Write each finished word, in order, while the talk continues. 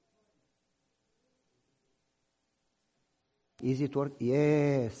Is it working?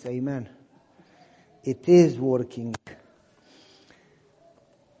 Yes, amen. It is working.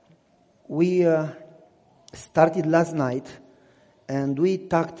 We started last night and we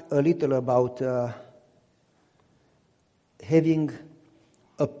talked a little about having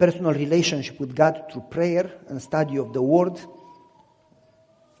a personal relationship with God through prayer and study of the Word.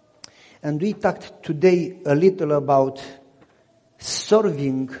 And we talked today a little about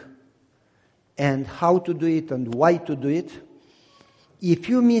serving and how to do it and why to do it. If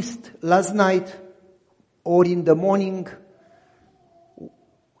you missed last night or in the morning,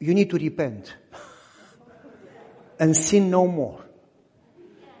 you need to repent and sin no more.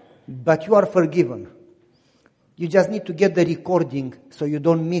 But you are forgiven. You just need to get the recording so you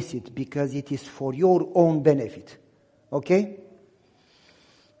don't miss it, because it is for your own benefit. Okay?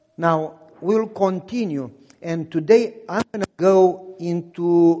 Now, we'll continue. And today I'm going to go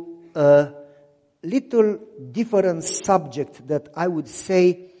into a little different subject that I would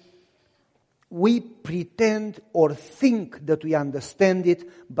say we pretend or think that we understand it,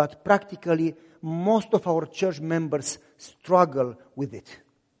 but practically most of our church members struggle with it.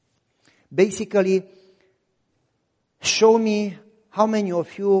 Basically, show me how many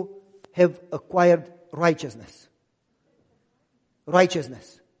of you have acquired righteousness.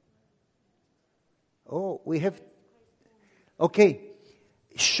 Righteousness. Oh, we have. Okay.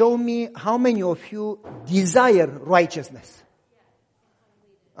 Show me how many of you desire righteousness.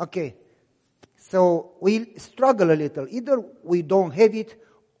 Okay. So we struggle a little. Either we don't have it,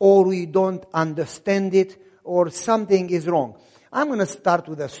 or we don't understand it, or something is wrong. I'm going to start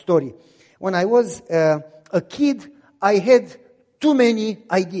with a story. When I was a kid, I had too many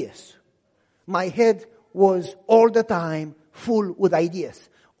ideas. My head was all the time full with ideas.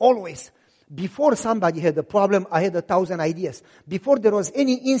 Always. Before somebody had a problem, I had 1,000 ideas. Before there was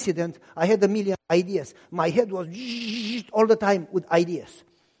any incident, I had 1,000,000 ideas. My head was all the time with ideas.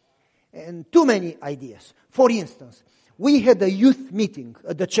 And too many ideas. For instance, we had a youth meeting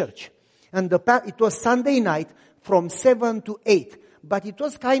at the church. And it was Sunday night from 7 to 8. But it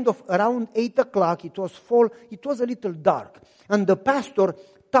was kind of around 8 o'clock. It was fall. It was a little dark. And the pastor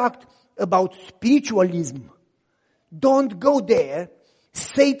talked about spiritualism. Don't go there.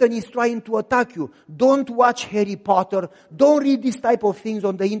 Satan is trying to attack you. Don't watch Harry Potter. Don't read this type of things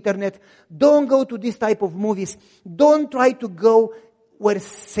on the internet. Don't go to this type of movies. Don't try to go where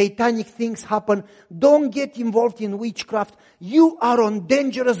satanic things happen. Don't get involved in witchcraft. You are on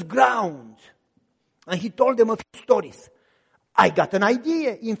dangerous ground. And he told them a few stories. I got an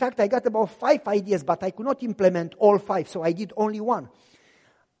idea. In fact, I got about 5 ideas, but I could not implement all 5, so I did only one.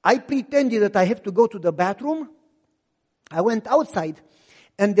 I pretended that I have to go to the bathroom. I went outside,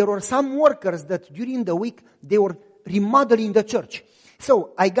 and there were some workers that during the week, they were remodeling the church.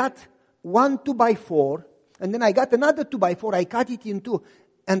 So I got 1 2x4, and then I got another 2x4. I cut it in 2,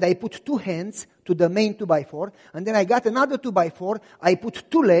 and I put 2 hands to the main 2x4. And then I got another 2x4. I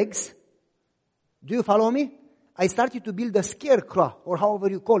put 2 legs. Do you follow me? I started to build a scarecrow, or however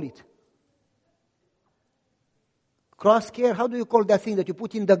you call it. Cross scare, how do you call that thing that you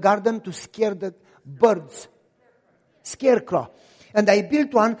put in the garden to scare the birds? Scarecrow. And I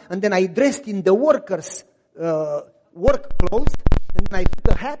built one, and then I dressed in the workers' work clothes, and then I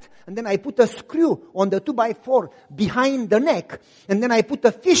put a hat, and then I put a screw on the 2x4 behind the neck, and then I put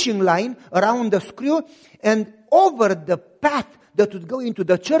a fishing line around the screw, and over the path that would go into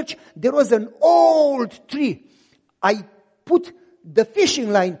the church, there was an old tree. I put the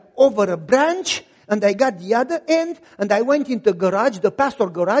fishing line over a branch, and I got the other end, and I went into the garage, the pastor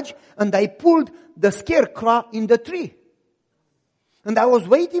garage, and I pulled the scarecrow in the tree. And I was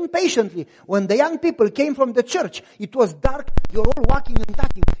waiting patiently. When the young people came from the church, it was dark, they were all walking and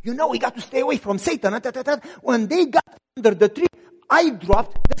talking. You know, we got to stay away from Satan. When they got under the tree, I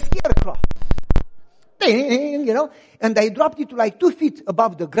dropped the scarecrow. You know, and I dropped it to like 2 feet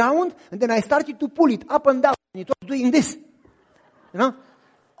above the ground, and then I started to pull it up and down, and it was doing this. You know?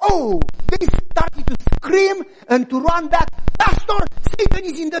 Oh, they started to scream and to run back. Pastor, Satan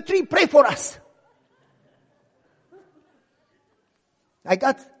is in the tree, pray for us. I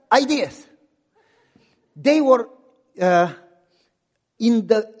got ideas. They were in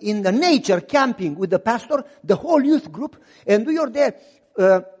the nature camping with the pastor, the whole youth group, and we were there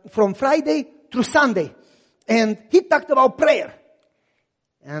from Friday through Sunday. And he talked about prayer.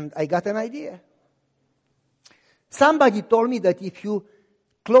 And I got an idea. Somebody told me that if you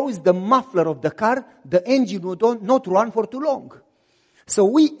close the muffler of the car, the engine would not run for too long. So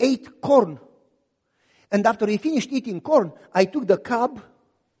we ate corn. And after we finished eating corn, I took the cob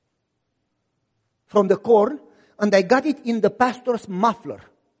from the corn and I got it in the pastor's muffler,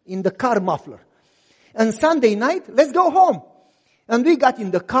 in the car muffler. And Sunday night, let's go home. And we got in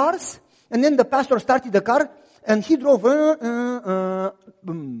the cars, and then the pastor started the car, and he drove, and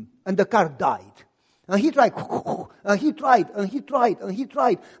the car died. And he tried, and he tried, and he tried, and he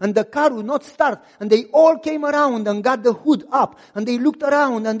tried, and the car would not start. And they all came around and got the hood up, and they looked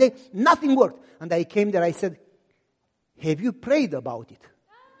around, and nothing worked. And I came there, I said, have you prayed about it?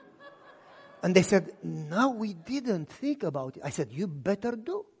 And they said, no, we didn't think about it. I said, you better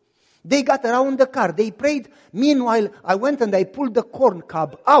do. They got around the car, they prayed. Meanwhile, I went and I pulled the corn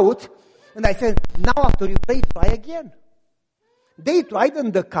cob out, and I said, now after you pray, try again. They tried,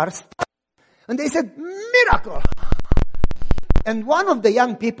 and the car started. And they said, miracle! And one of the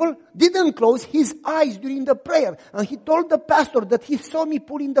young people didn't close his eyes during the prayer. And he told the pastor that he saw me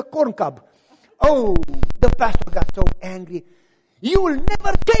pulling the corn cob. Oh, the pastor got so angry. You will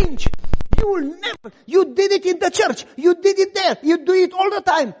never change. You will never. You did it in the church. You did it there. You do it all the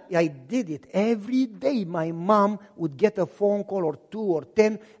time. I did it every day. My mom would get a phone call or 2 or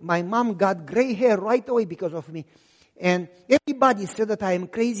 10. My mom got gray hair right away because of me. And everybody said that I am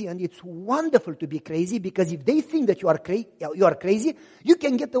crazy, and it's wonderful to be crazy, because if they think that you are crazy, you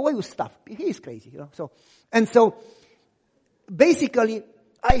can get away with stuff. He is crazy, So basically,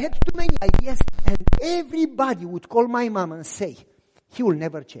 I had too many ideas, and everybody would call my mom and say, he will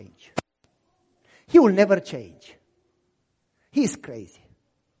never change. He will never change. He is crazy.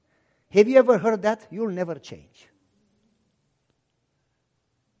 Have you ever heard that? You will never change.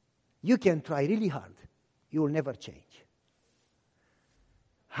 You can try really hard. You will never change.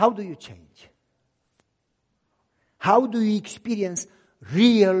 How do you change? How do you experience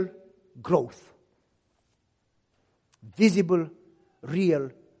real growth? Visible,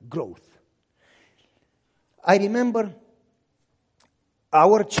 real growth. I remember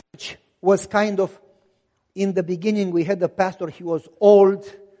our church was kind of, in the beginning we had a pastor, he was old,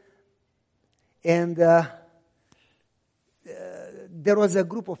 and there was a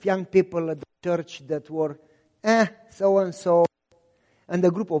group of young people at the church that were so-and-so, and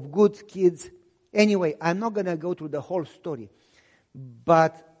a group of good kids. Anyway, I'm not going to go through the whole story.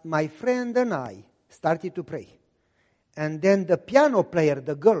 But my friend and I started to pray. And then the piano player,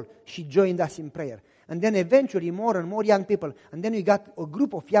 the girl, she joined us in prayer. And then eventually more and more young people. And then we got a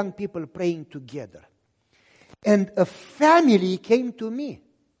group of young people praying together. And a family came to me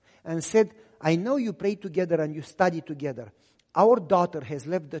and said, I know you pray together and you study together. Our daughter has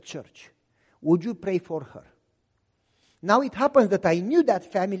left the church. Would you pray for her? Now it happens that I knew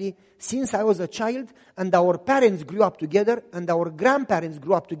that family since I was a child, and our parents grew up together, and our grandparents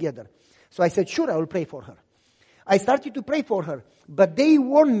grew up together. So I said, sure, I will pray for her. I started to pray for her, but they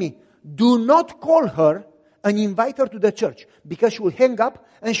warned me, do not call her and invite her to the church, because she will hang up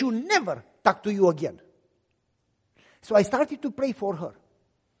and she will never talk to you again. So I started to pray for her.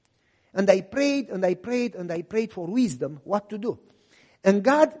 And I prayed and I prayed and I prayed for wisdom, what to do. And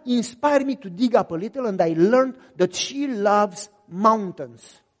God inspired me to dig up a little, and I learned that she loves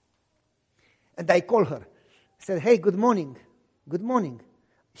mountains. And I called her. I said, hey, good morning. Good morning.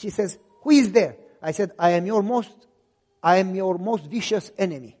 She says, who is there? I said, I am your most vicious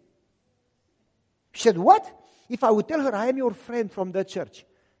enemy. She said, what? If I would tell her I am your friend from the church,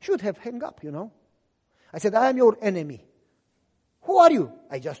 she would have hung up, I said, I am your enemy. Who are you?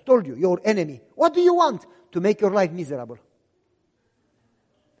 I just told you, your enemy. What do you want? To make your life miserable.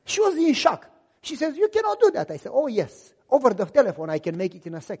 She was in shock. She says, you cannot do that. I said, oh yes. Over the telephone, I can make it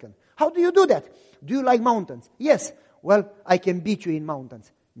in a second. How do you do that? Do you like mountains? Yes. Well, I can beat you in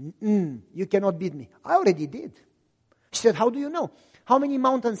mountains. You cannot beat me. I already did. She said, how do you know? How many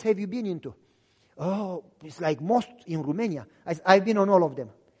mountains have you been into? Oh, it's like most in Romania. I've been on all of them.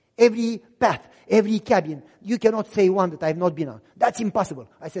 Every path, every cabin. You cannot say one that I have not been on. That's impossible.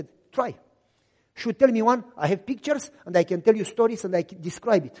 I said, try. Should tell me one, I have pictures, and I can tell you stories, and I can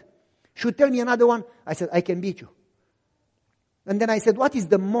describe it. Should tell me another one, I said, I can beat you. And then I said, what is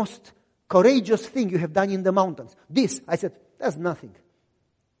the most courageous thing you have done in the mountains? This. I said, that's nothing.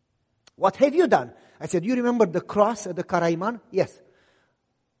 What have you done? I said, you remember the cross at the Caraiman? Yes.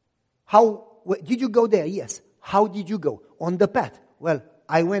 Did you go there? Yes. How did you go? On the path. Well,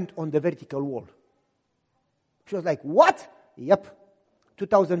 I went on the vertical wall. She was like, what? Yep.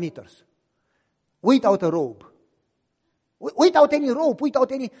 2,000 meters. Without a rope. Without any rope,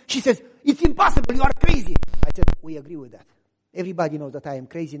 She says, it's impossible, you are crazy. I said, we agree with that. Everybody knows that I am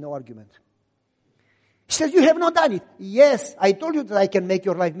crazy, no argument. She says, you have not done it. Yes, I told you that I can make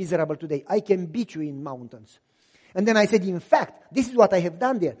your life miserable today. I can beat you in mountains. And then I said, in fact, this is what I have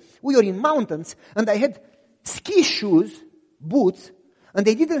done there. We were in mountains, and I had ski shoes, boots, and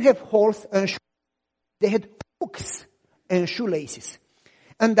they didn't have holes and shoes. They had hooks and shoelaces.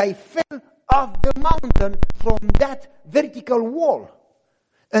 And I fell of the mountain from that vertical wall.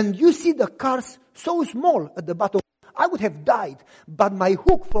 And you see the cars so small at the bottom. I would have died, but my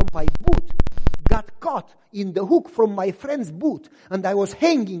hook from my boot got caught in the hook from my friend's boot, and I was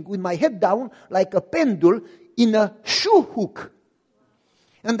hanging with my head down like a pendulum in a shoe hook.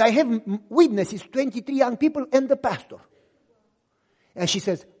 And I have witnesses, 23 young people and the pastor. And she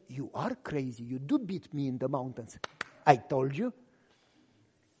says, "You are crazy. You do beat me in the mountains." I told you.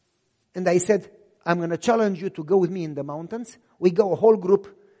 And I said, "I'm going to challenge you to go with me in the mountains." We go a whole group,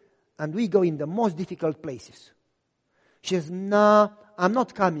 and we go in the most difficult places. She says, "No, I'm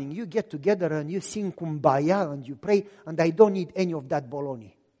not coming. You get together and you sing Kumbaya and you pray, and I don't need any of that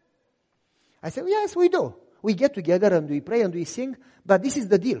baloney." I said, "Yes, we do. We get together and we pray and we sing, but this is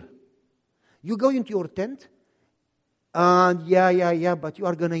the deal. You go into your tent, and but you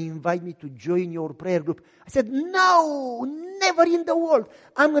are going to invite me to join your prayer group." I said, "No, never in the world.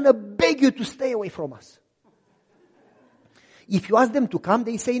 I'm going to beg you to stay away from us." If you ask them to come,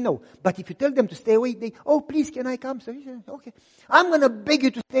 they say no. But if you tell them to stay away, they, "Oh, please, can I come?" So you say, "Okay. I'm going to beg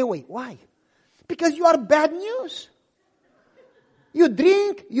you to stay away." Why? Because you are bad news. You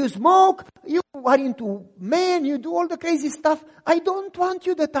drink, you smoke, you are into men, you do all the crazy stuff. I don't want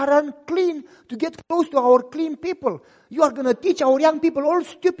you that are unclean to get close to our clean people. You are going to teach our young people all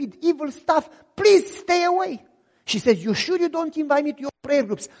stupid, evil stuff. Please stay away. She says, "You sure you don't invite me to your prayer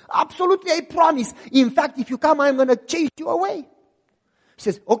groups?" "Absolutely, I promise. In fact, if you come, I'm going to chase you away." She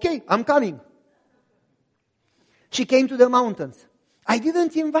says, "Okay, I'm coming." She came to the mountains. I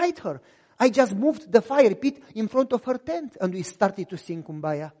didn't invite her. I just moved the fire pit in front of her tent, and we started to sing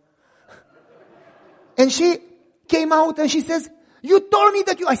Kumbaya. And she came out and she says, "You told me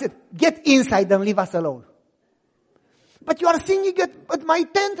that you..." I said, "Get inside and leave us alone." "But you are singing at my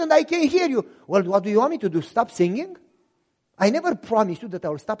tent and I can hear you." "Well, what do you want me to do? Stop singing?" "I never promised you that I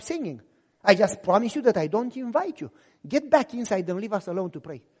will stop singing. I just promised you that I don't invite you. Get back inside and leave us alone to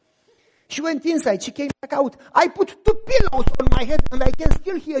pray." She went inside. She came back out. "I put 2 pillows on my head and I can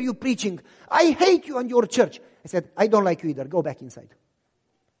still hear you preaching. I hate you and your church." I said, "I don't like you either. Go back inside."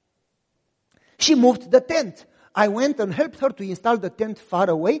 She moved the tent. I went and helped her to install the tent far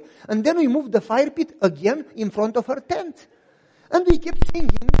away. And then we moved the fire pit again in front of her tent. And we kept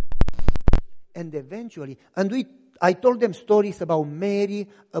singing. And eventually, I told them stories about Mary,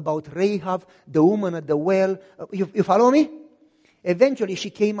 about Rahab, the woman at the well. You follow me? Eventually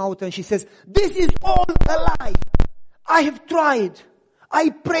she came out and she says, "This is all a lie. I have tried. I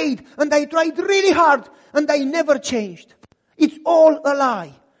prayed and I tried really hard and I never changed. It's all a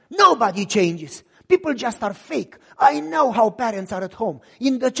lie. Nobody changes. People just are fake. I know how parents are at home.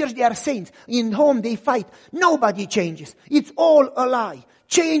 In the church they are saints. In home they fight. Nobody changes. It's all a lie.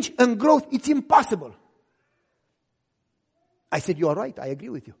 Change and growth, it's impossible." I said, "You are right. I agree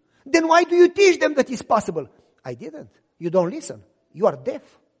with you." "Then why do you teach them that it's possible?" I didn't. You don't listen. You are deaf.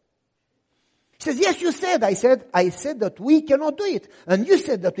 She says, "Yes, you said." I said that we cannot do it. And you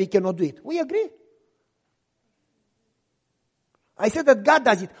said that we cannot do it. We agree. I said that God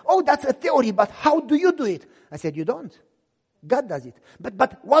does it. "Oh, that's a theory, but how do you do it?" I said, "You don't. God does it."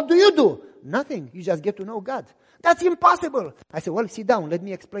 But what do you do?" "Nothing. You just get to know God." "That's impossible." I said, "Well, sit down. Let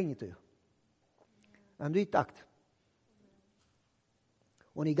me explain it to you." And we talked.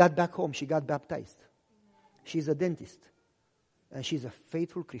 When he got back home, she got baptized. She's a dentist. And she's a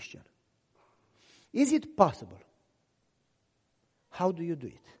faithful Christian. Is it possible? How do you do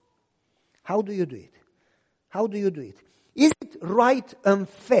it? How do you do it? How do you do it? Is it right and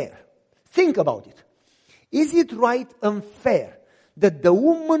fair? Think about it. Is it right and fair that the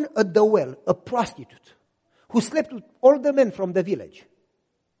woman at the well, a prostitute, who slept with all the men from the village,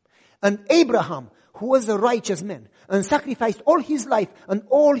 and Abraham, who was a righteous man, and sacrificed all his life and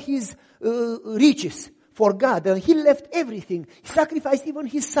all his riches for God, and he left everything, he sacrificed even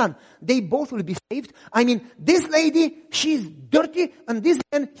his son, they both will be saved? I mean, this lady, she's dirty, and this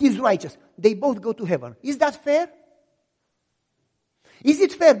man, he's righteous. They both go to heaven. Is that fair? Is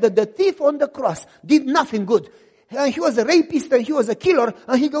it fair that the thief on the cross did nothing good? He was a rapist and he was a killer,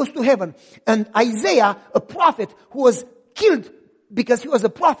 and he goes to heaven. And Isaiah, a prophet who was killed because he was a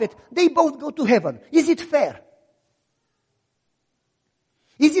prophet, they both go to heaven. Is it fair?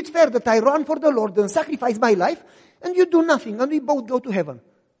 Is it fair that I run for the Lord and sacrifice my life and you do nothing and we both go to heaven?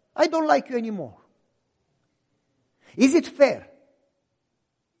 I don't like you anymore. Is it fair?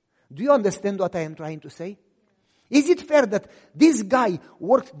 Do you understand what I am trying to say? Is it fair that this guy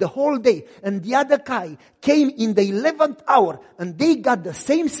worked the whole day and the other guy came in the 11th hour and they got the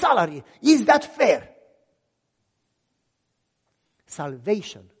same salary? Is that fair?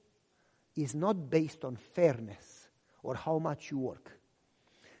 Salvation is not based on fairness or how much you work.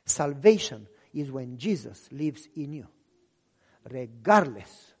 Salvation is when Jesus lives in you,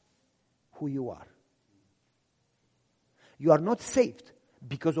 regardless who you are. You are not saved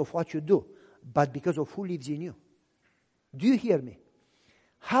because of what you do, but because of who lives in you. Do you hear me?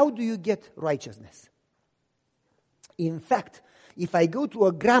 How do you get righteousness? In fact, if I go to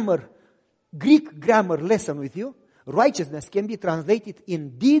a Greek grammar lesson with you, righteousness can be translated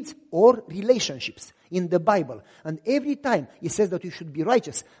in deeds or relationships in the Bible. And every time it says that you should be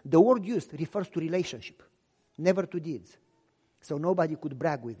righteous, the word used refers to relationship, never to deeds. So nobody could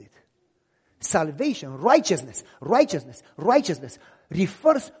brag with it. Salvation, righteousness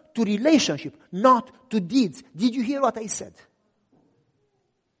refers to relationship, not to deeds. Did you hear what I said?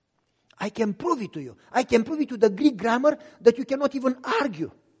 I can prove it to you. I can prove it to the Greek grammar that you cannot even argue.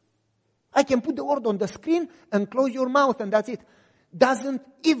 I can put the word on the screen and close your mouth and that's it. Doesn't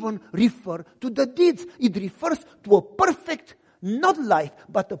even refer to the deeds. It refers to a perfect, not life,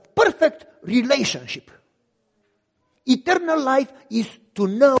 but a perfect relationship. Eternal life is to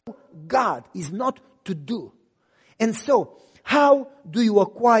know God, is not to do. And so, how do you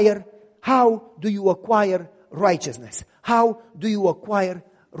acquire righteousness? How do you acquire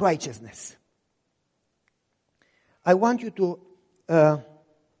righteousness? I want you to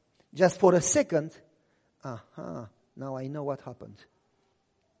just for a second. Now I know what happened.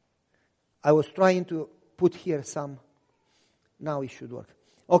 I was trying to put here some. Now it should work.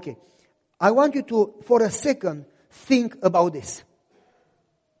 Okay. I want you to, for a second, think about this.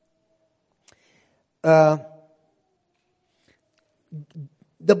 The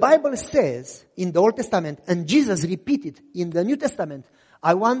Bible says in the Old Testament, and Jesus repeated in the New Testament,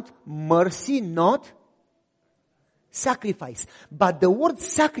 I want mercy, not sacrifice. But the word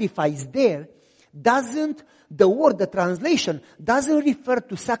sacrifice there the translation doesn't refer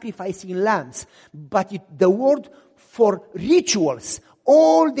to sacrificing lambs, but the word for rituals,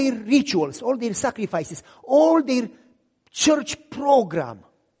 all their rituals, all their sacrifices, all their church program.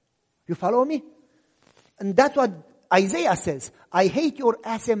 You follow me? And that's what Isaiah says. I hate your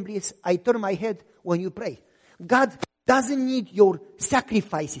assemblies. I turn my head when you pray. God doesn't need your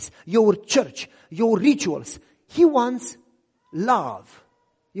sacrifices, your church, your rituals. He wants love.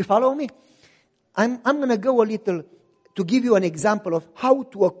 You follow me? I'm going to go a little to give you an example of how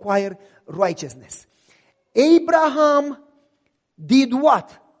to acquire righteousness. Abraham did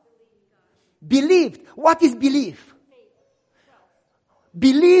what? Believed. What is belief?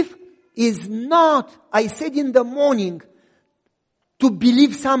 Belief is not, I said in the morning, to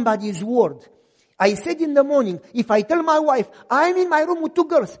believe somebody's word. I said in the morning, if I tell my wife, I'm in my room with 2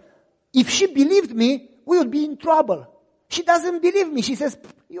 girls, if she believed me, we would be in trouble. She doesn't believe me. She says,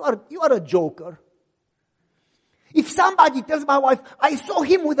 you are a joker. If somebody tells my wife, I saw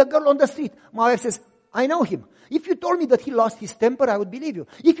him with a girl on the street, my wife says, I know him. If you told me that he lost his temper, I would believe you.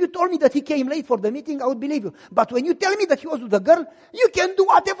 If you told me that he came late for the meeting, I would believe you. But when you tell me that he was with a girl, you can do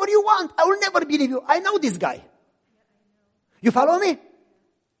whatever you want. I will never believe you. I know this guy. You follow me?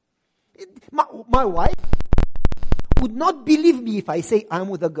 My wife would not believe me if I say I'm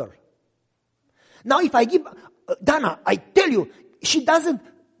with a girl. Now if I give, Dana, I tell you, she doesn't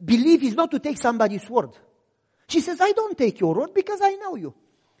believe is not to take somebody's word. She says, I don't take your word because I know you.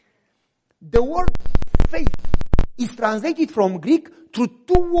 The word faith is translated from Greek through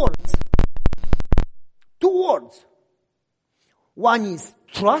 2 words. 2 words. One is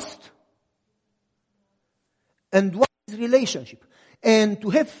trust and one is relationship. And to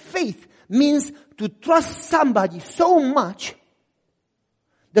have faith means to trust somebody so much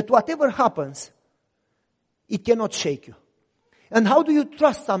that whatever happens, it cannot shake you. And how do you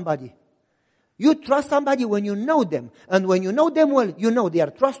trust somebody? You trust somebody when you know them. And when you know them well, you know they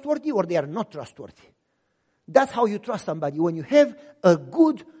are trustworthy or they are not trustworthy. That's how you trust somebody, when you have a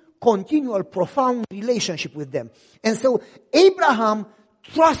good, continual, profound relationship with them. And so Abraham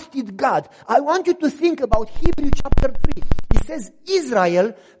trusted God. I want you to think about Hebrews chapter 3. It says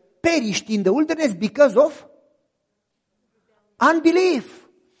Israel perished in the wilderness because of unbelief.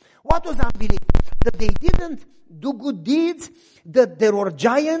 What was unbelief? That they didn't do good deeds, that there were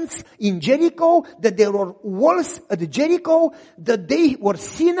giants in Jericho, that there were walls at Jericho, that they were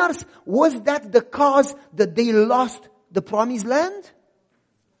sinners. Was that the cause that they lost the promised land?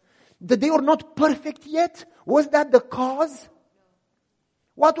 That they were not perfect yet? Was that the cause?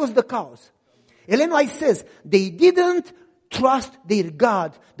 What was the cause? Ellen White says they didn't trust their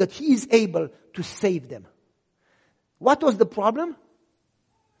God that He is able to save them. What was the problem?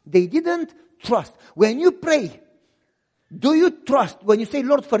 They didn't trust. When you pray, do you trust, when you say,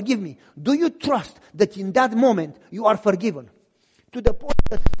 Lord, forgive me, do you trust that in that moment you are forgiven? To the point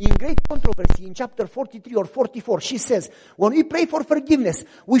that in great controversy in chapter 43 or 44, she says, when we pray for forgiveness,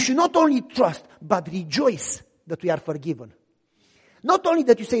 we should not only trust, but rejoice that we are forgiven. Not only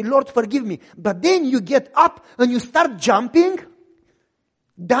that you say, Lord, forgive me, but then you get up and you start jumping,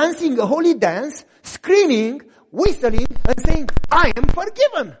 dancing a holy dance, screaming, whistling, and saying, I am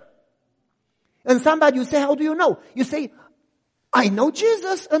forgiven. And somebody will say, how do you know? You say, I know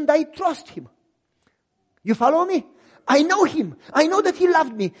Jesus and I trust him. You follow me? I know him. I know that he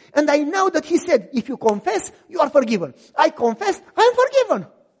loved me. And I know that he said, if you confess, you are forgiven. I confess, I am forgiven.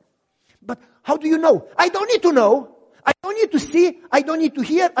 But how do you know? I don't need to know. I don't need to see. I don't need to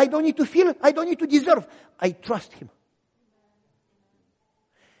hear. I don't need to feel. I don't need to deserve. I trust him.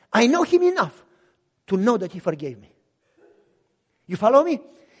 I know him enough to know that he forgave me. You follow me?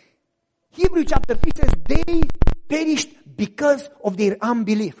 Hebrews chapter 3 says, they perished because of their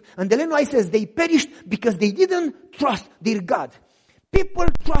unbelief. And the Ellen White says, they perished because they didn't trust their God. People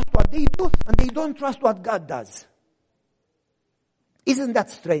trust what they do and they don't trust what God does. Isn't that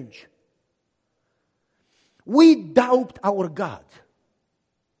strange? We doubt our God.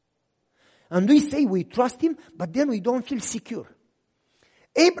 And we say we trust him, but then we don't feel secure.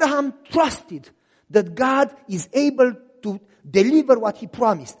 Abraham trusted that God is able to deliver what he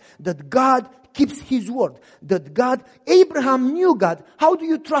promised, that God keeps his word, Abraham knew God. How do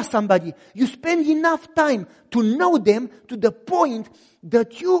you trust somebody? You spend enough time to know them to the point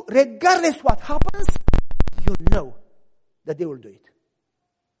that you, regardless what happens, you know that they will do it.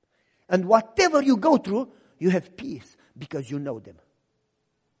 And whatever you go through, you have peace because you know them.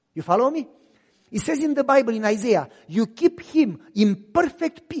 You follow me? It says in the Bible, in Isaiah, you keep him in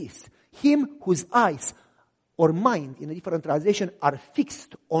perfect peace, him whose eyes or mind, in a different translation, are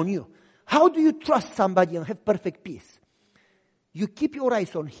fixed on you. How do you trust somebody and have perfect peace? You keep your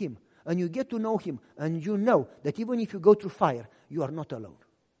eyes on him and you get to know him and you know that even if you go through fire, you are not alone.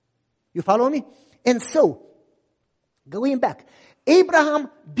 You follow me? And so, going back, Abraham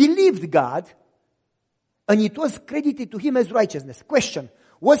believed God and it was credited to him as righteousness. Question,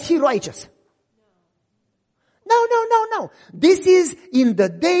 was he righteous? No. This is in the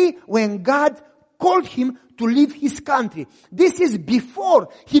day when God called him to leave his country. This is before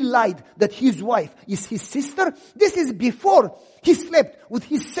he lied that his wife is his sister. This is before he slept with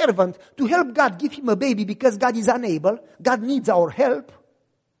his servant to help God give him a baby because God is unable. God needs our help.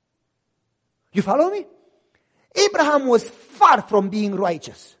 You follow me? Abraham was far from being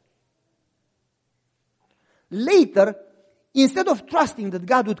righteous. Later, instead of trusting that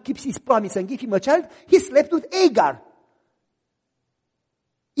God would keep his promise and give him a child, he slept with Hagar.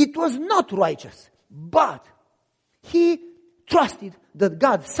 It was not righteous, but he trusted that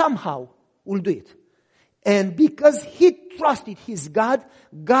God somehow will do it. And because he trusted his God,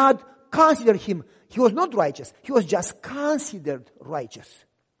 God considered him. He was not righteous. He was just considered righteous.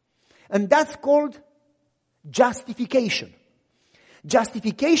 And that's called justification.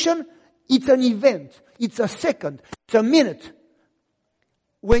 Justification, it's an event. It's a second. It's a minute.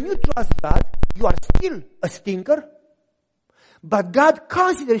 When you trust God, you are still a stinker. But God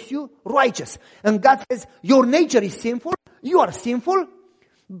considers you righteous. And God says, your nature is sinful. You are sinful.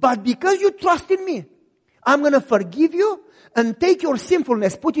 But because you trust in me, I'm going to forgive you and take your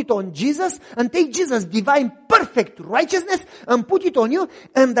sinfulness, put it on Jesus, and take Jesus' divine perfect righteousness and put it on you.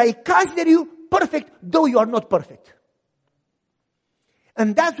 And I consider you perfect, though you are not perfect.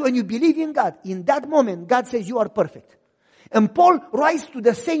 And that's when you believe in God. In that moment, God says you are perfect. And Paul writes to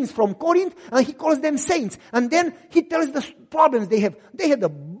the saints from Corinth and he calls them saints. And then he tells the problems they have. They had a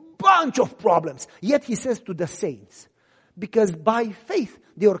bunch of problems. Yet he says to the saints, because by faith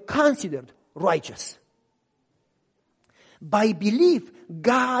they are considered righteous. By belief,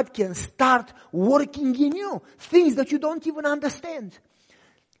 God can start working in you things that you don't even understand.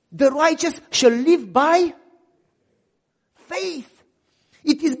 The righteous shall live by faith.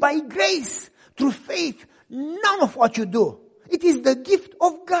 It is by grace, through faith, none of what you do. It is the gift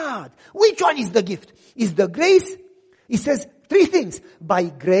of God. Which one is the gift? Is the grace? It says three things. By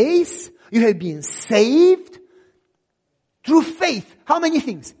grace, you have been saved. Through faith. How many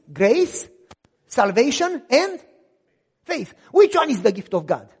things? Grace, salvation, and faith. Which one is the gift of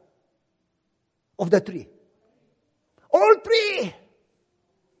God? Of the three? All three.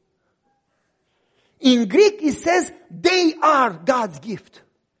 In Greek it says, they are God's gift.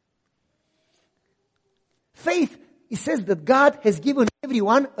 Faith, it says that God has given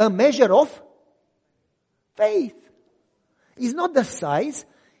everyone a measure of faith. It's not the size,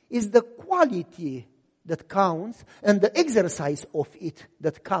 it's the quality that counts and the exercise of it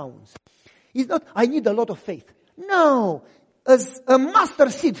that counts. It's not, I need a lot of faith. No. As a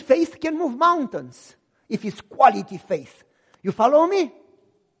mustard seed faith can move mountains if it's quality faith. You follow me?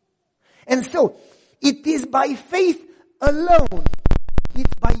 And so, it is by faith alone.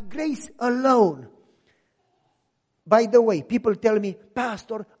 It's by grace alone. By the way, people tell me,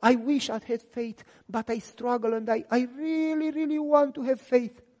 Pastor, I wish I had faith, but I struggle and I really, really want to have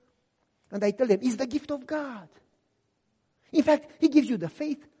faith. And I tell them, it's the gift of God. In fact, He gives you the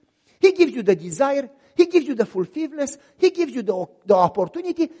faith. He gives you the desire. He gives you the fulfillment. He gives you the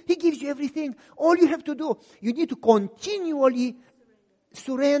opportunity. He gives you everything. All you have to do, you need to continually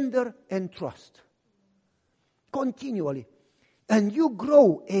surrender and trust. Continually. And you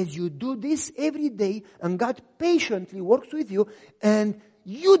grow as you do this every day, and God patiently works with you, and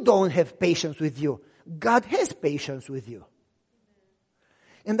you don't have patience with you. God has patience with you.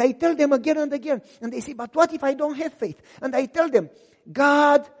 And I tell them again and again, and they say, but what if I don't have faith? And I tell them,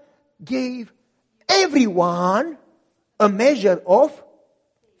 God gave everyone a measure of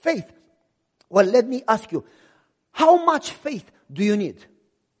faith. Well, let me ask you, how much faith do you need?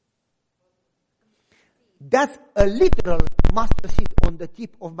 That's a literal mustard seed on the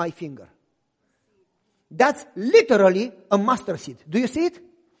tip of my finger. That's literally a mustard seed. Do you see it?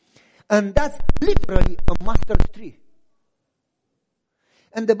 And that's literally a mustard tree.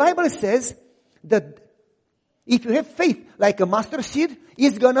 And the Bible says that if you have faith like a mustard seed,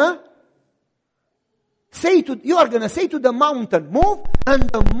 you are gonna say to the mountain, move, and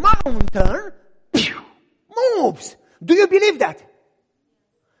the mountain moves. Do you believe that?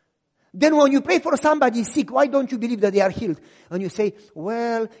 Then when you pray for somebody sick, why don't you believe that they are healed? And you say,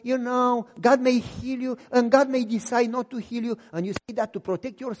 well, God may heal you, and God may decide not to heal you, and you say that to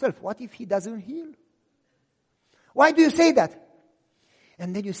protect yourself. What if He doesn't heal? Why do you say that?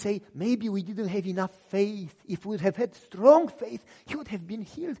 And then you say, maybe we didn't have enough faith. If we would have had strong faith, He would have been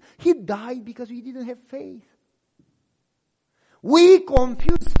healed. He died because we didn't have faith. We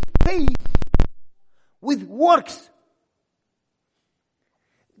confuse faith with works.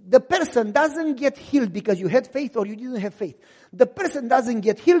 The person doesn't get healed because you had faith or you didn't have faith. The person doesn't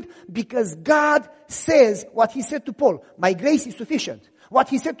get healed because God says what He said to Paul, my grace is sufficient. What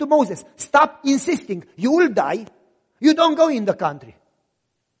He said to Moses, stop insisting, you will die. You don't go in the country.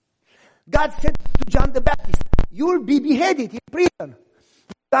 God said to John the Baptist, you will be beheaded in prison.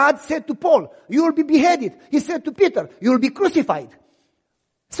 God said to Paul, you will be beheaded. He said to Peter, you will be crucified.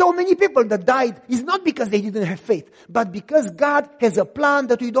 So many people that died is not because they didn't have faith, but because God has a plan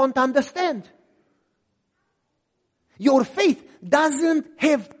that we don't understand. Your faith doesn't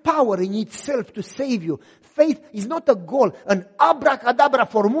have power in itself to save you. Faith is not a goal, an abracadabra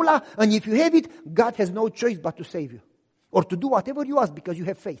formula, and if you have it, God has no choice but to save you. Or to do whatever you ask because you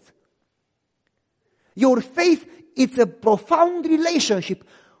have faith. Your faith, it's a profound relationship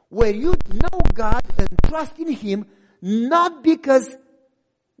where you know God and trust in Him, not because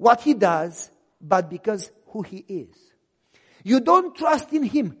what He does, but because who He is. You don't trust in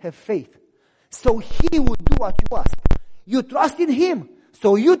Him, have faith. So He will do what you ask. You trust in Him,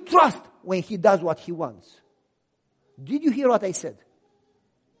 so you trust when He does what He wants. Did you hear what I said?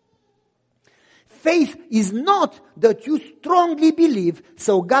 Faith is not that you strongly believe,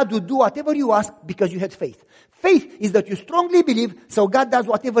 so God will do whatever you ask because you had faith. Faith is that you strongly believe, so God does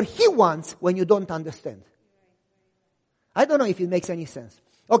whatever He wants when you don't understand. I don't know if it makes any sense.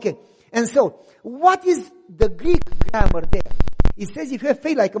 Okay, and so, what is the Greek grammar there? It says if you have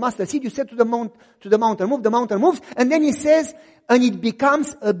faith like a mustard seed, you say to the mountain, move, the mountain moves, and then it says, and it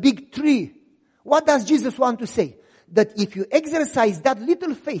becomes a big tree. What does Jesus want to say? That if you exercise that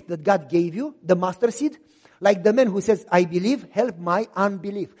little faith that God gave you, the mustard seed, like the man who says, I believe, help my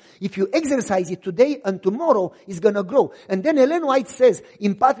unbelief. If you exercise it today and tomorrow, it's gonna grow. And then Ellen White says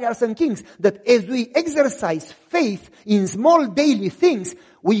in Patriarchs and Kings that as we exercise faith in small daily things,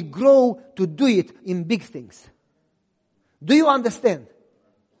 we grow to do it in big things. Do you understand?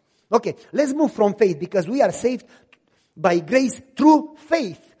 Okay, let's move from faith because we are saved by grace through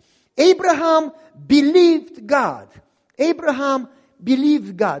faith. Abraham believed God. Abraham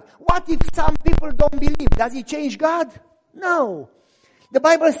believed God. What if some people don't believe? Does it change God? No. The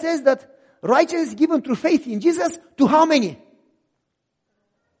Bible says that righteousness is given through faith in Jesus to how many?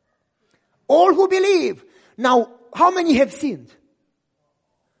 All who believe. Now, how many have sinned?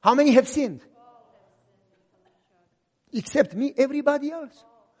 How many have sinned? Except me, everybody else.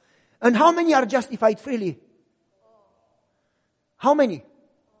 And how many are justified freely? How many?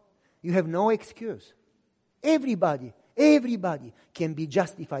 You have no excuse. Everybody can be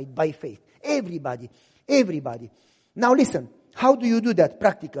justified by faith. Everybody. Now listen, how do you do that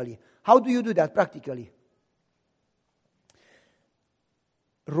practically?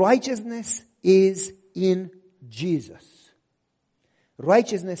 Righteousness is in Jesus.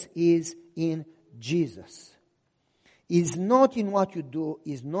 Righteousness is in Jesus. is not in what you do,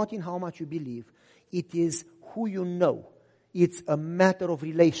 is not in how much you believe. It is who you know. It's a matter of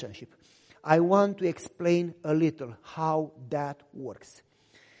relationship. I want to explain a little how that works.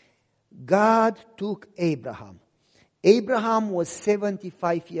 God took Abraham. Abraham was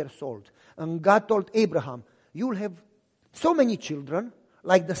 75 years old. And God told Abraham, you'll have so many children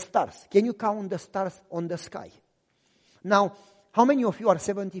like the stars. Can you count the stars on the sky? Now, how many of you are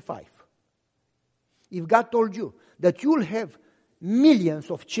 75? If God told you that you'll have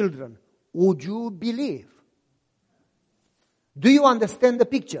millions of children, would you believe? Do you understand the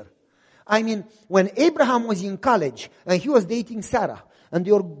picture? I mean, when Abraham was in college and he was dating Sarah, and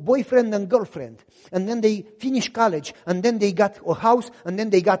your boyfriend and girlfriend, and then they finished college, and then they got a house, and then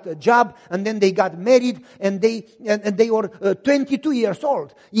they got a job, and then they got married, and they were 22 years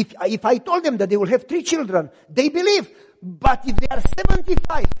old. If I told them that they will have 3 children, they believe. But if they are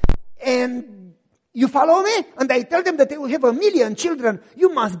 75, and you follow me, and I tell them that they will have 1 million children,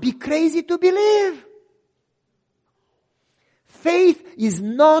 you must be crazy to believe. Faith is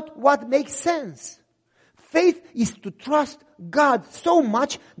not what makes sense. Faith is to trust God so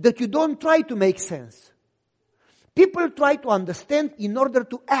much that you don't try to make sense. People try to understand in order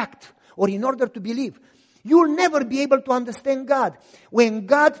to act or in order to believe. You'll never be able to understand God. When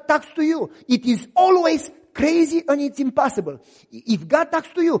God talks to you, it is always crazy and it's impossible. If God talks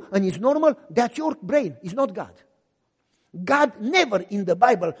to you and it's normal, that's your brain. It's not God. God never in the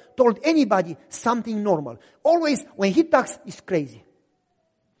Bible told anybody something normal. Always when He talks, it's crazy.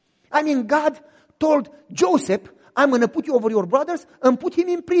 I mean, God told Joseph, I'm going to put you over your brothers and put him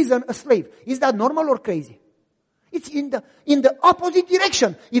in prison, a slave. Is that normal or crazy? It's in the opposite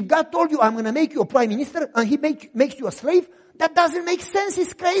direction. If God told you, I'm going to make you a prime minister and He makes you a slave, that doesn't make sense.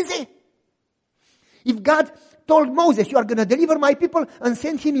 It's crazy. If God told Moses, you are going to deliver my people and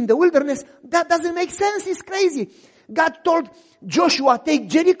send him in the wilderness, that doesn't make sense. It's crazy. God told Joshua, take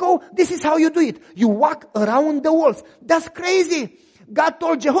Jericho. This is how you do it. You walk around the walls. That's crazy. God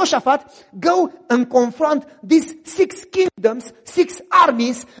told Jehoshaphat, go and confront these 6 kingdoms, 6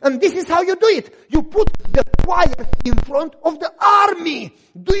 armies, and this is how you do it. You put the choir in front of the army.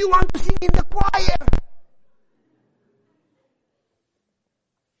 Do you want to sing in the choir?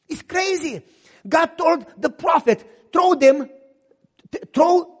 It's crazy. God told the prophet, throw the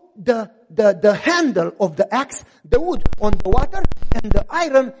handle of the axe, the wood, on the water, and the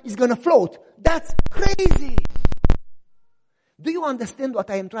iron is going to float. That's crazy. Do you understand what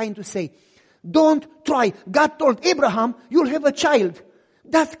I am trying to say? Don't try. God told Abraham, you'll have a child.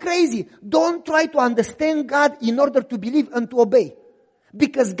 That's crazy. Don't try to understand God in order to believe and to obey.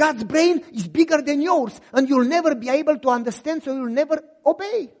 Because God's brain is bigger than yours and you'll never be able to understand, so you'll never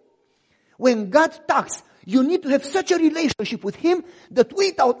obey. When God talks, you need to have such a relationship with Him that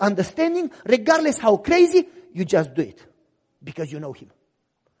without understanding, regardless how crazy, you just do it. Because you know Him.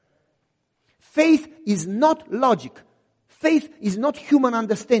 Faith is not logic. Faith is not human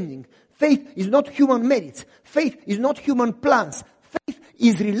understanding. Faith is not human merits. Faith is not human plans. Faith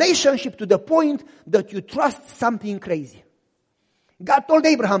is relationship to the point that you trust something crazy. God told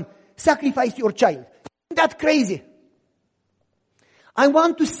Abraham, sacrifice your child. Isn't that crazy? I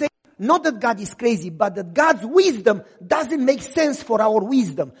want to say, not that God is crazy, but that God's wisdom doesn't make sense for our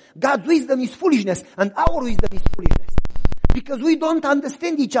wisdom. God's wisdom is foolishness, and our wisdom is foolishness. Because we don't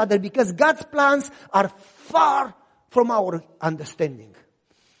understand each other, because God's plans are far from our understanding.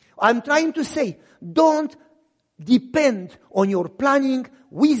 I'm trying to say, don't depend on your planning,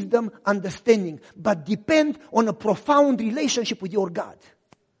 wisdom, understanding, but depend on a profound relationship with your God.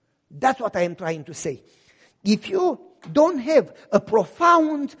 That's what I am trying to say. If you don't have a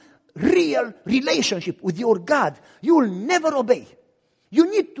profound, real relationship with your God, you will never obey. You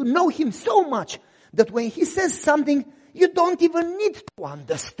need to know Him so much that when He says something, you don't even need to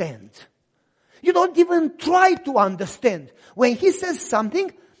understand. You don't even try to understand. When He says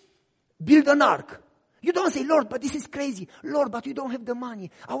something, build an ark. You don't say, Lord, but this is crazy. Lord, but we don't have the money.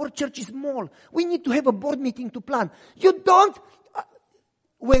 Our church is small. We need to have a board meeting to plan. You don't.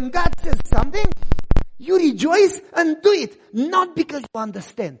 When God says something, you rejoice and do it. Not because you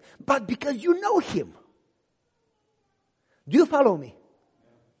understand, but because you know Him. Do you follow me?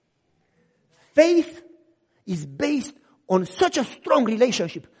 Faith is based on such a strong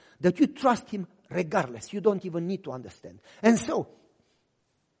relationship that you trust Him regardless. You don't even need to understand. And so,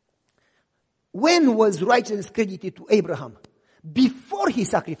 when was righteousness credited to Abraham? Before he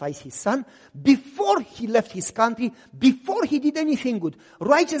sacrificed his son, before he left his country, before he did anything good.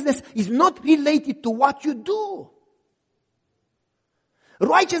 Righteousness is not related to what you do.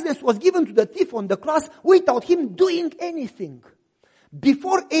 Righteousness was given to the thief on the cross without him doing anything.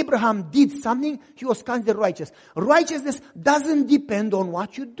 Before Abraham did something, he was considered righteous. Righteousness doesn't depend on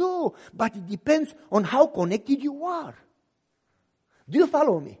what you do, but it depends on how connected you are. Do you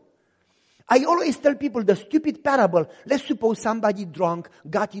follow me? I always tell people the stupid parable. Let's suppose somebody drunk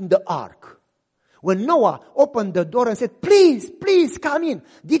got in the ark. When Noah opened the door and said, please, please come in.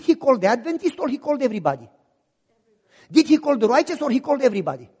 Did he call the Adventist or he called everybody? Did he call the righteous or he called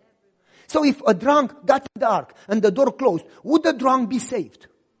everybody? So if a drunk got in the ark and the door closed, would the drunk be saved?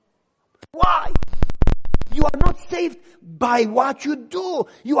 Why? You are not saved by what you do.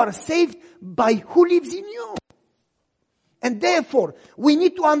 You are saved by who lives in you. And therefore, we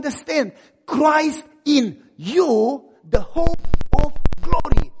need to understand Christ in you, the hope of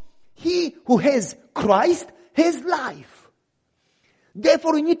glory. He who has Christ has life.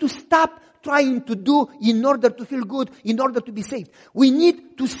 Therefore, we need to stop trying to do in order to feel good, in order to be saved. We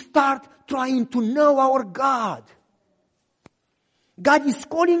need to start trying to know our God. God is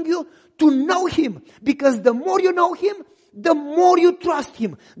calling you to know Him, because the more you know Him, the more you trust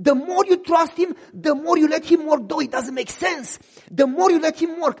Him. The more you trust Him, the more you let Him work, though it doesn't make sense. The more you let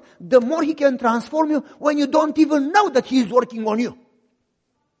Him work, the more He can transform you when you don't even know that He is working on you.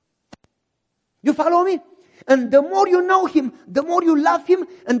 You follow me? And the more you know Him, the more you love Him,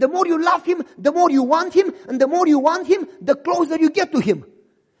 and the more you love Him, the more you want Him, and the more you want Him, the closer you get to Him.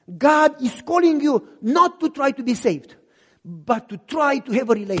 God is calling you not to try to be saved, but to try to have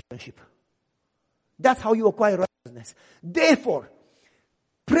a relationship. That's how you acquire righteousness. Therefore,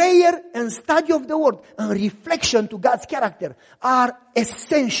 prayer and study of the Word and reflection to God's character are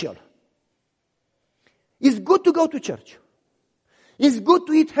essential. It's good to go to church. It's good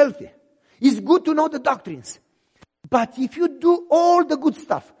to eat healthy. It's good to know the doctrines. But if you do all the good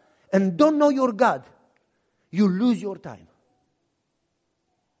stuff and don't know your God, you lose your time.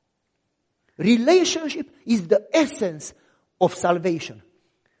 Relationship is the essence of salvation.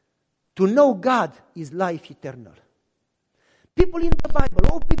 To know God is life eternal. People in the Bible,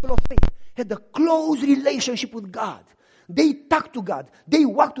 all people of faith, had a close relationship with God. They talked to God. They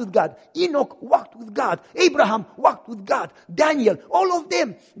walked with God. Enoch walked with God. Abraham walked with God. Daniel, all of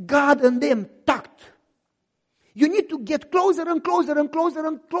them, God and them talked. You need to get closer and closer and closer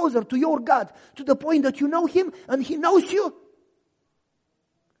and closer to your God, to the point that you know Him and He knows you.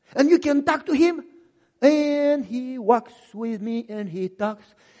 And you can talk to Him, and He walks with me and He talks.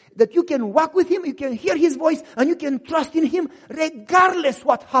 That you can walk with Him, you can hear His voice, and you can trust in Him regardless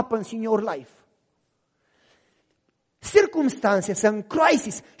what happens in your life. Circumstances and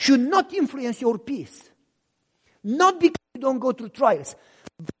crises should not influence your peace. Not because you don't go through trials,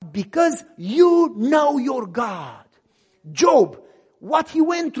 but because you know your God. Job, what he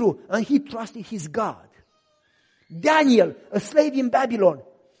went through, and he trusted his God. Daniel, a slave in Babylon,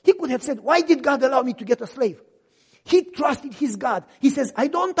 he could have said, why did God allow me to get a slave? He trusted his God. He says, I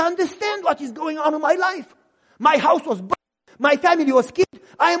don't understand what is going on in my life. My house was burned. My family was killed.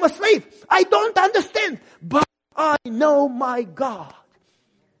 I am a slave. I don't understand. But I know my God.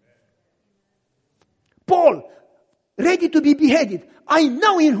 Paul, ready to be beheaded. I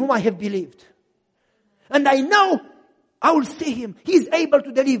know in whom I have believed. And I know I will see Him. He is able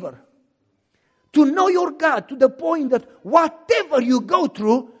to deliver. To know your God to the point that whatever you go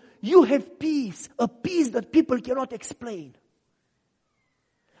through, you have peace. A peace that people cannot explain.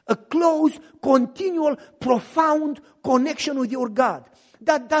 A close, continual, profound connection with your God.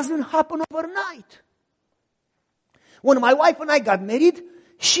 That doesn't happen overnight. When my wife and I got married,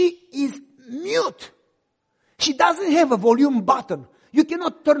 she is mute. She doesn't have a volume button. You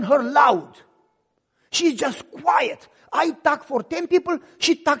cannot turn her loud. She's just quiet. I talk for 10 people,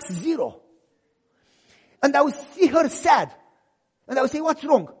 she talks 0. And I would see her sad. And I would say, what's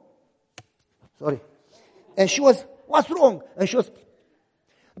wrong? Sorry. And she was, what's wrong? And she was,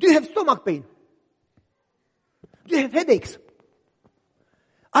 do you have stomach pain? Do you have headaches?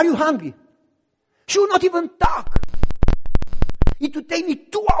 Are you hungry? She would not even talk. It would take me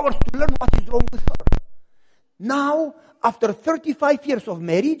 2 hours to learn what is wrong with her. Now, after 35 years of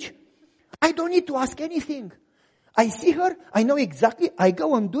marriage, I don't need to ask anything. I see her, I know exactly, I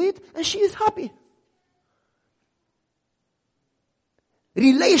go and do it, and she is happy.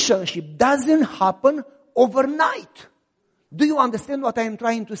 Relationship doesn't happen overnight. Do you understand what I am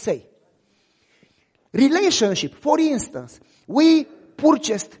trying to say? Relationship, for instance, we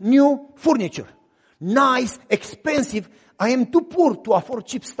purchased new furniture. Nice, expensive. I am too poor to afford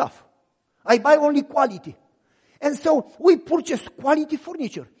cheap stuff. I buy only quality. And so we purchased quality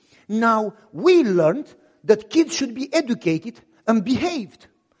furniture. Now we learned that kids should be educated and behaved.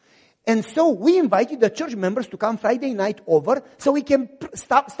 And so we invited the church members to come Friday night over so we can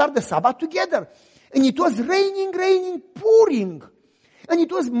start the Sabbath together. And it was raining, pouring. and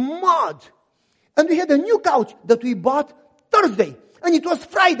it was mud. And we had a new couch that we bought Thursday. And it was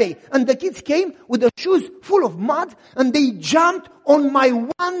Friday. And the kids came with the shoes full of mud. And they jumped on my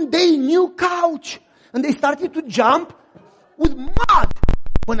one-day new couch. And they started to jump with mud.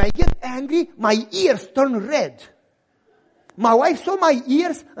 When I get angry, my ears turn red. My wife saw my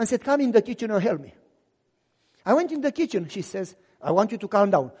ears and said, come in the kitchen and help me. I went in the kitchen. She says, I want you to calm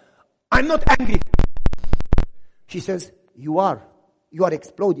down. I'm not angry. She says, you are. You are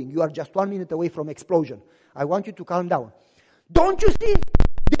exploding. You are just 1 minute away from explosion. I want you to calm down. Don't you see?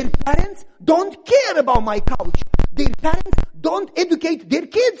 Their parents don't care about my couch. Their parents don't educate their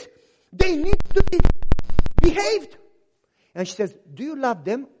kids. They need to be behaved. And she says, do you love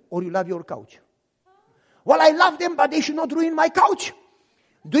them or you love your couch? Well, I love them, but they should not ruin my couch.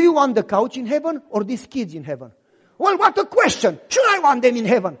 Do you want the couch in heaven or these kids in heaven? Well, what a question. Should I want them in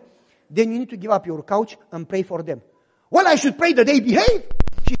heaven? Then you need to give up your couch and pray for them. Well, I should pray that they behave.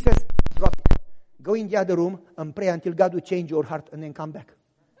 She says, drop it. Go in the other room and pray until God will change your heart and then come back.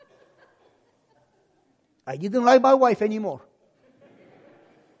 I didn't like my wife anymore.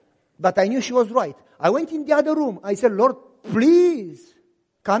 But I knew she was right. I went in the other room. I said, Lord, please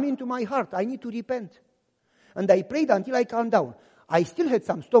come into my heart. I need to repent. And I prayed until I calmed down. I still had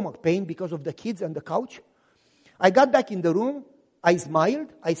some stomach pain because of the kids and the couch. I got back in the room. I smiled.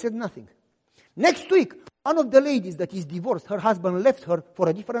 I said nothing. Next week, one of the ladies that is divorced, her husband left her for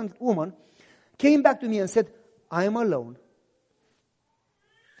a different woman, came back to me and said, I am alone.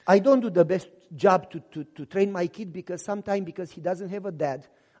 I don't do the best job to train my kid because sometimes because he doesn't have a dad,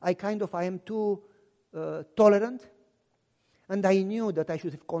 I am too tolerant. And I knew that I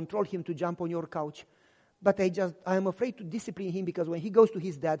should have controlled him to jump on your couch. But I am afraid to discipline him because when he goes to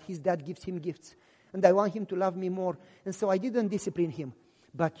his dad gives him gifts. And I want him to love me more. And so I didn't discipline him.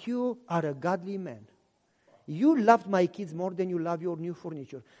 But you are a godly man. You loved my kids more than you love your new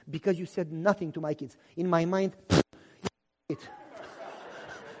furniture. Because you said nothing to my kids. In my mind,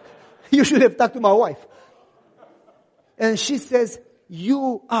 you should have talked to my wife. And she says,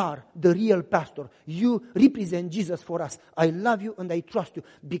 you are the real pastor. You represent Jesus for us. I love you and I trust you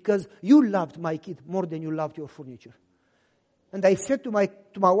because you loved my kid more than you loved your furniture. And I said to my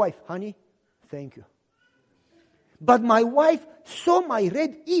wife, honey, thank you. But my wife saw my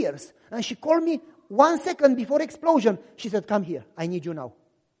red ears and she called me 1 second before explosion. She said, come here. I need you now.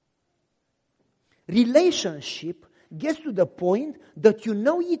 Relationship gets to the point that you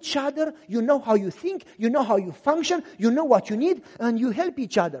know each other, you know how you think, you know how you function, you know what you need, and you help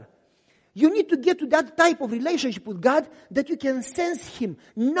each other. You need to get to that type of relationship with God that you can sense Him,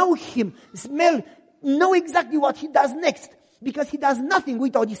 smell, know exactly what He does next. Because He does nothing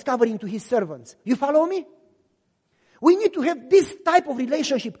without discovering to His servants. You follow me? We need to have this type of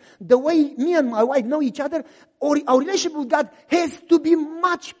relationship. The way me and my wife know each other, or our relationship with God has to be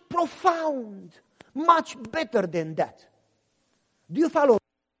much profound. Much better than that. Do you follow?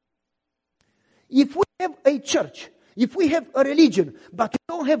 If we have a church, if we have a religion, but we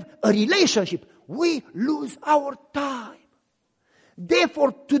don't have a relationship, we lose our time.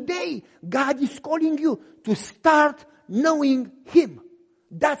 Therefore, today, God is calling you to start knowing Him.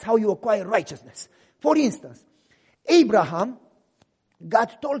 That's how you acquire righteousness. For instance, Abraham,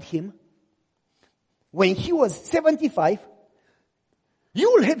 God told him, when he was 75,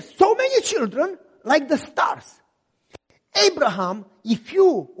 you will have so many children like the stars. Abraham, if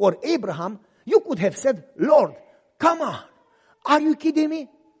you were Abraham, you could have said, Lord, come on. Are you kidding me?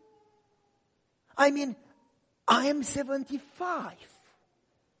 I mean, I am 75.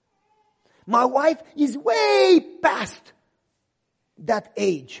 My wife is way past that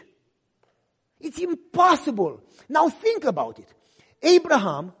age. It's impossible. Now think about it.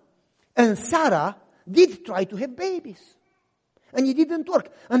 Abraham and Sarah did try to have babies. And it didn't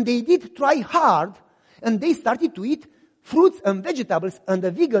work. And they did try hard. And they started to eat fruits and vegetables and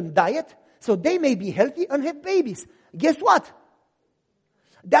a vegan diet. So they may be healthy and have babies. Guess what?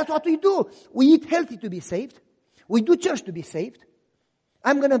 That's what we do. We eat healthy to be saved. We do church to be saved.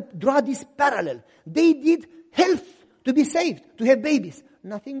 I'm going to draw this parallel. They did health to be saved, to have babies.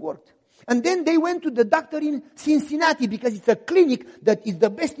 Nothing worked. And then they went to the doctor in Cincinnati because it's a clinic that is the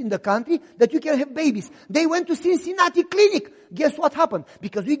best in the country that you can have babies. They went to Cincinnati clinic. Guess what happened?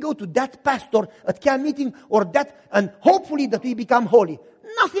 Because we go to that pastor at camp meeting or that, and hopefully that we become holy.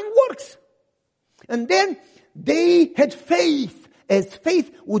 Nothing works. And then they had faith, as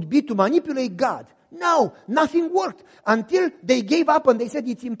faith would be to manipulate God. No, nothing worked until they gave up and they said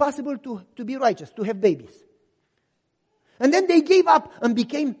it's impossible to be righteous, to have babies. And then they gave up and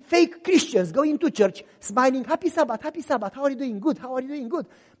became fake Christians, going to church, smiling, happy Sabbath, how are you doing? Good, how are you doing? Good.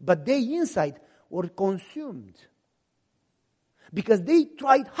 But they inside were consumed. Because they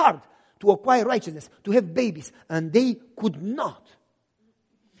tried hard to acquire righteousness, to have babies, and they could not.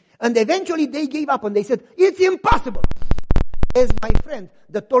 And eventually they gave up and they said, it's impossible. As my friend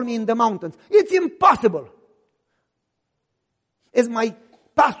that told me in the mountains, it's impossible. As my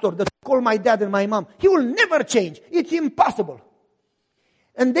pastor that called my dad and my mom, he will never change. It's impossible.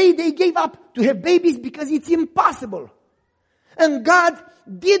 And they gave up to have babies because it's impossible. And God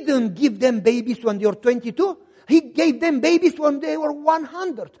didn't give them babies when they were 22. He gave them babies when they were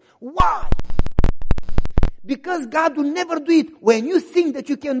 100. Why? Because God will never do it when you think that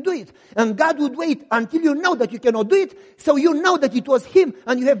you can do it. And God would wait until you know that you cannot do it, so you know that it was Him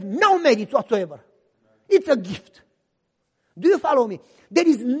and you have no merit whatsoever. It's a gift. Do you follow me? There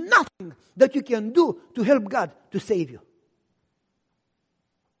is nothing that you can do to help God to save you.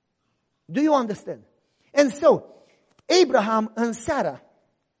 Do you understand? And so, Abraham and Sarah,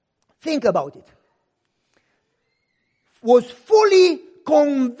 think about it, was fully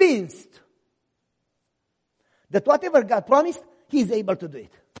convinced that whatever God promised, He is able to do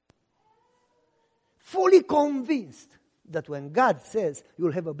it. Fully convinced that when God says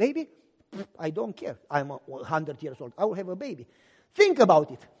you'll have a baby, I don't care. I'm 100 years old. I will have a baby. Think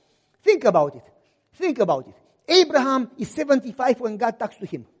about it. Think about it. Think about it. Abraham is 75 when God talks to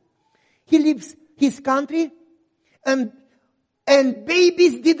him. He leaves his country and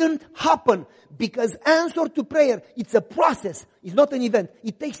babies didn't happen because answer to prayer, it's a process. It's not an event.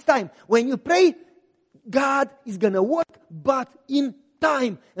 It takes time. When you pray, God is going to work, but in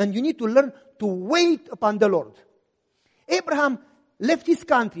time. And you need to learn to wait upon the Lord. Abraham left his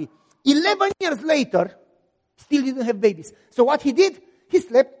country. 11 years later, still didn't have babies. So what he did, he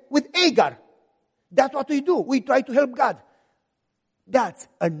slept with Hagar. That's what we do. We try to help God. That's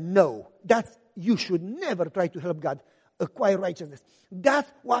a no. You should never try to help God acquire righteousness.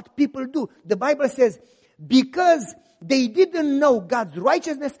 That's what people do. The Bible says, because they didn't know God's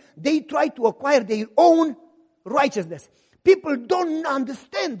righteousness, they try to acquire their own righteousness. People don't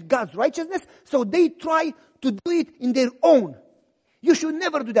understand God's righteousness, so they try to do it in their own. You should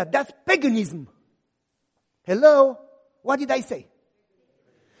never do that. That's paganism. Hello? What did I say?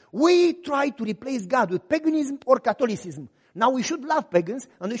 We try to replace God with paganism or Catholicism. Now we should love pagans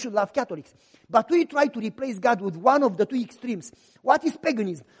and we should love Catholics. But we try to replace God with one of the two extremes. What is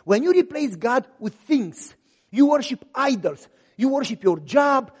paganism? When you replace God with things, you worship idols. You worship your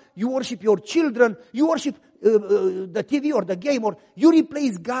job. You worship your children. You worship the TV or the game. Or you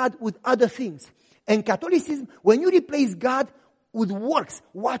replace God with other things. And Catholicism, when you replace God with works,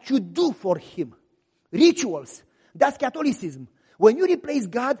 what you do for Him, rituals, that's Catholicism. When you replace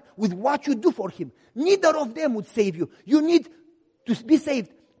God with what you do for Him, neither of them would save you. You need to be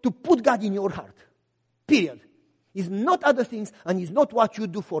saved to put God in your heart. Period. It's not other things and it's not what you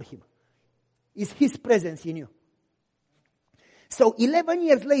do for Him. It's His presence in you. So 11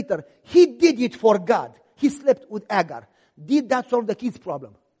 years later, he did it for God. He slept with Hagar. Did that solve the kids'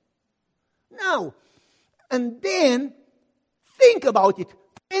 problem? No. And then, think about it.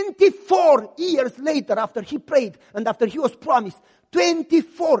 24 years later, after he prayed and after he was promised,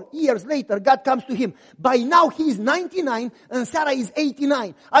 24 years later, God comes to him. By now, he is 99 and Sarah is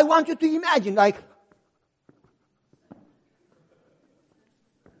 89. I want you to imagine,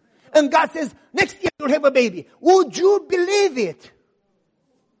 and God says, next year you'll have a baby. Would you believe it?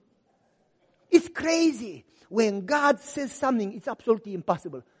 It's crazy. When God says something, it's absolutely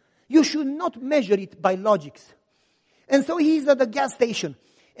impossible. You should not measure it by logics. And so he's at the gas station.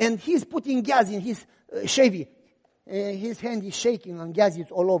 And he's putting gas in his Chevy. His hand is shaking and gas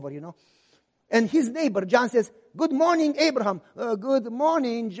is all over, And his neighbor, John, says, good morning, Abraham. Good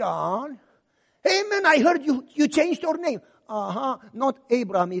morning, John. Hey, man, I heard you changed your name. Not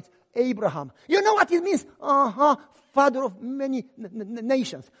Abraham, it's Abraham. You know what it means? Father of many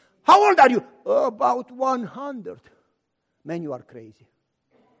nations. How old are you? About 100. Man, you are crazy.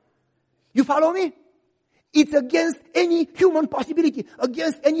 You follow me? It's against any human possibility,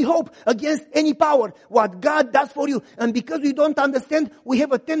 against any hope, against any power. What God does for you. And because we don't understand, we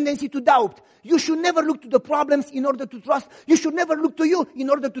have a tendency to doubt. You should never look to the problems in order to trust. You should never look to you in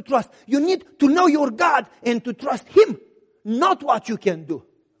order to trust. You need to know your God and to trust Him, not what you can do.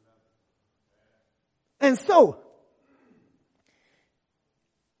 And so,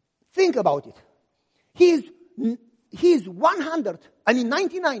 think about it. He's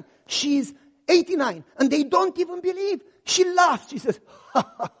 99. She's 89. And they don't even believe. She laughs. She says,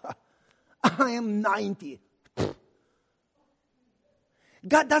 I am 90.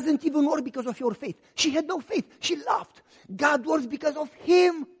 God doesn't even work because of your faith. She had no faith. She laughed. God works because of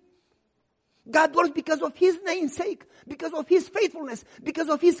Him. God works because of His name's sake, because of His faithfulness, because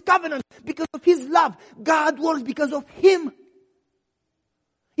of His covenant, because of His love. God works because of Him.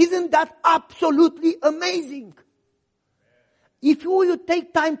 Isn't that absolutely amazing? If we would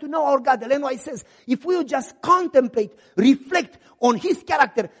take time to know our God, Ellen White says, if we would just contemplate, reflect on His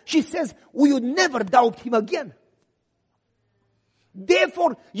character, she says, we would never doubt Him again.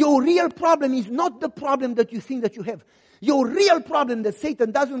 Therefore, your real problem is not the problem that you think that you have. Your real problem that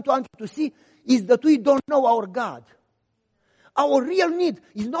Satan doesn't want you to see is that we don't know our God. Our real need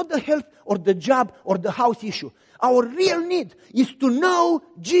is not the health or the job or the house issue. Our real need is to know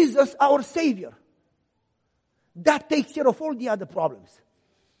Jesus, our Savior. That takes care of all the other problems.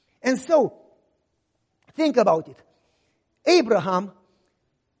 And so, think about it. Abraham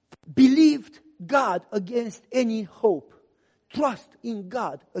believed God against any hope. Trust in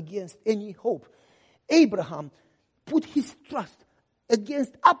God against any hope. Abraham put his trust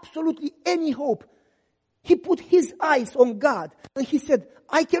against absolutely any hope. He put his eyes on God and he said,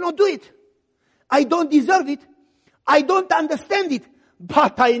 I cannot do it. I don't deserve it. I don't understand it.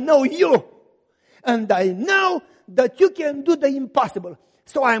 But I know you. And I know that you can do the impossible.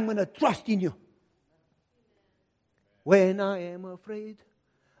 So I'm going to trust in you. When I am afraid,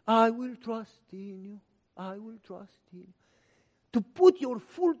 I will trust in you. I will trust in you. To put your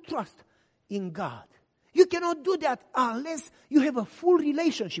full trust in God. You cannot do that unless you have a full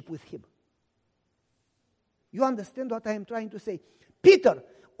relationship with Him. You understand what I am trying to say? Peter,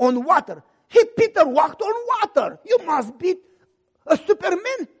 on water. Peter walked on water. You must be a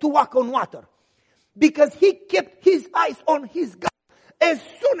superman to walk on water. Because he kept his eyes on his God. As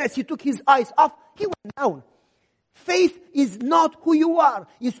soon as he took his eyes off, he went down. Faith is not who you are.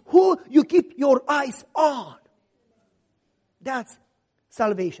 It's who you keep your eyes on. That's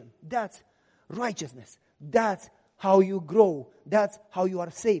salvation. That's righteousness. That's how you grow. That's how you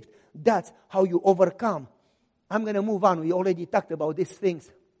are saved. That's how you overcome. I'm going to move on. We already talked about these things.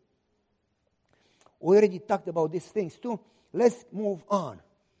 We already talked about these things too. Let's move on.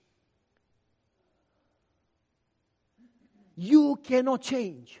 You cannot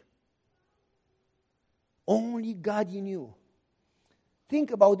change. Only God in you.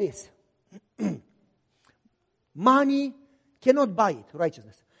 Think about this. Money cannot buy it,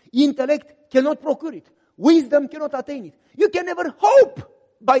 righteousness. Intellect cannot procure it. Wisdom cannot attain it. You can never hope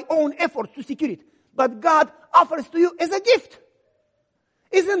by own efforts to secure it. But God offers to you as a gift.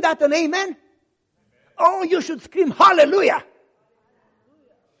 Isn't that an amen? Oh, you should scream hallelujah.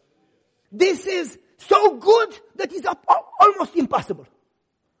 This is so good that it's almost impossible.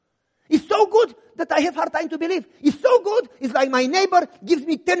 It's so good that I have hard time to believe. It's so good, it's like my neighbor gives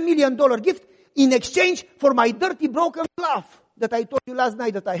me $10 million gift in exchange for my dirty, broken laugh that I told you last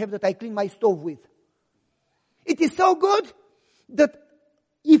night that I clean my stove with. It is so good that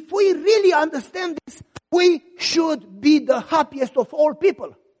if we really understand this, we should be the happiest of all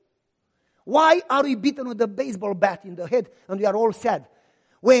people. Why are we beaten with a baseball bat in the head and we are all sad?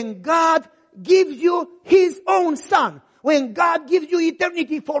 When God gives you His own Son, when God gives you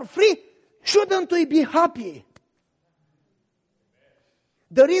eternity for free, shouldn't we be happy?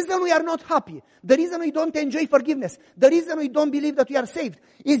 The reason we are not happy, the reason we don't enjoy forgiveness, the reason we don't believe that we are saved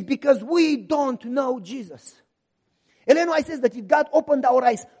is because we don't know Jesus. Ellen White says that if God opened our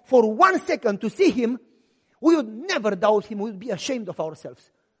eyes for 1 second to see Him, we would never doubt Him. We would be ashamed of ourselves.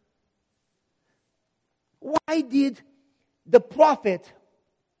 Why did the prophet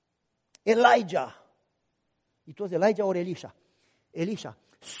Elijah, it was Elijah or Elisha,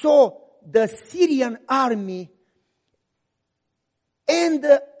 saw the Syrian army and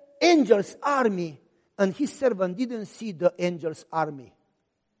the angels' army, and his servant didn't see the angels' army?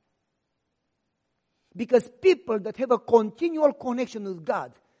 Because people that have a continual connection with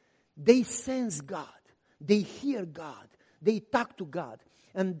God, they sense God, they hear God, they talk to God.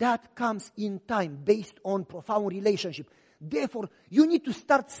 And that comes in time based on profound relationship. Therefore, you need to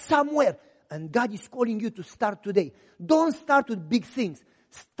start somewhere. And God is calling you to start today. Don't start with big things.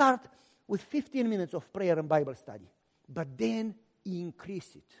 Start with 15 minutes of prayer and Bible study. But then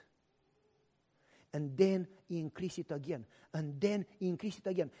increase it. And then increase it again. And then increase it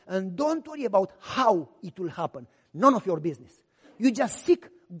again. And don't worry about how it will happen. None of your business. You just seek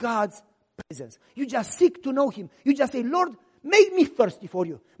God's presence. You just seek to know Him. You just say, Lord, make me thirsty for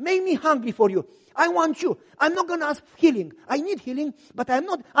you. Make me hungry for you. I want you. I'm not going to ask for healing. I need healing, but I'm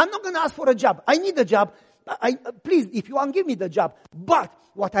not going to ask for a job. I need a job. Please, if you want, give me the job. But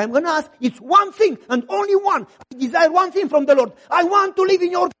what I'm going to ask is one thing and only one. I desire one thing from the Lord. I want to live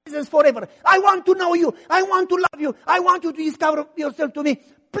in your presence forever. I want to know you. I want to love you. I want you to discover yourself to me.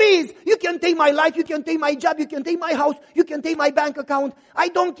 Please, you can take my life, you can take my job, you can take my house, you can take my bank account. I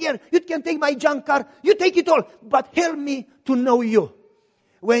don't care. You can take my junk car. You take it all. But help me to know you.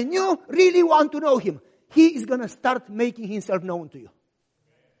 When you really want to know Him, He is going to start making Himself known to you.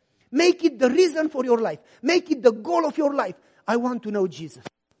 Make it the reason for your life. Make it the goal of your life. I want to know Jesus.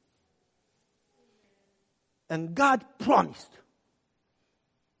 And God promised,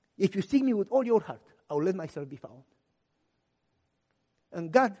 if you seek me with all your heart, I will let myself be found.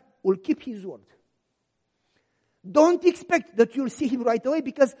 And God will keep His word. Don't expect that you'll see Him right away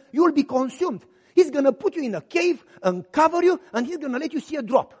because you'll be consumed. He's going to put you in a cave and cover you, and He's going to let you see a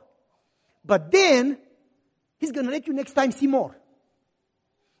drop. But then, He's going to let you next time see more.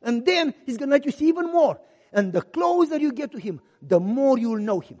 And then, He's going to let you see even more. And the closer you get to Him, the more you'll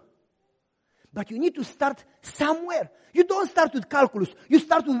know Him. But you need to start somewhere. You don't start with calculus. You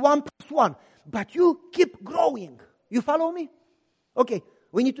start with 1 + 1. But you keep growing. You follow me? Okay,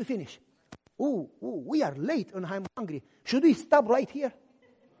 we need to finish. We are late and I'm hungry. Should we stop right here?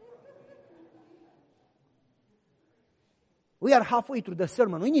 We are halfway through the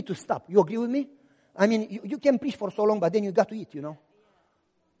sermon. We need to stop. You agree with me? I mean, you can preach for so long, but then you got to eat, you know.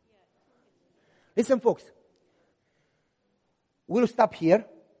 Listen, folks. We'll stop here.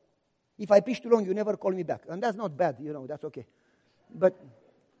 If I preach too long, you never call me back. And that's not bad, you know, that's okay.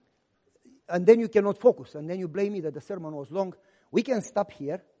 And then you cannot focus. And then you blame me that the sermon was long. We can stop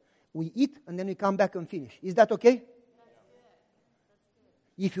here. We eat, and then we come back and finish. Is that okay? That's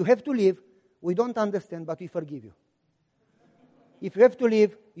good. If you have to leave, we don't understand, but we forgive you. If you have to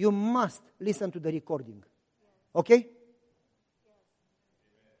leave, you must listen to the recording. Okay?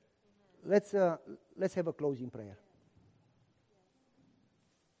 Let's have a closing prayer.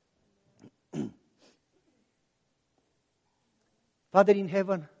 Father in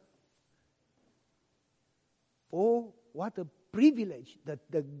heaven, oh, what a privilege that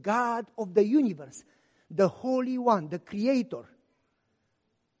the God of the universe, the Holy One, the Creator,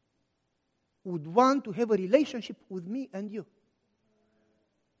 would want to have a relationship with me and you.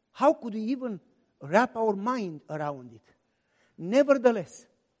 How could we even wrap our mind around it? Nevertheless,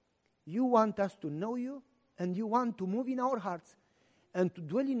 you want us to know you, and you want to move in our hearts and to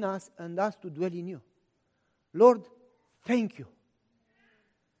dwell in us and us to dwell in you. Lord, thank you.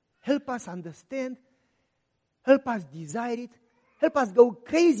 Help us understand. Help us desire it. Help us go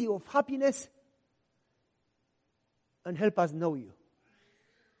crazy of happiness. And help us know you.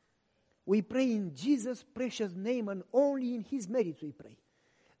 We pray in Jesus' precious name, and only in His merits we pray.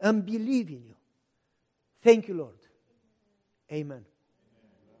 And believe in you. Thank you, Lord. Amen.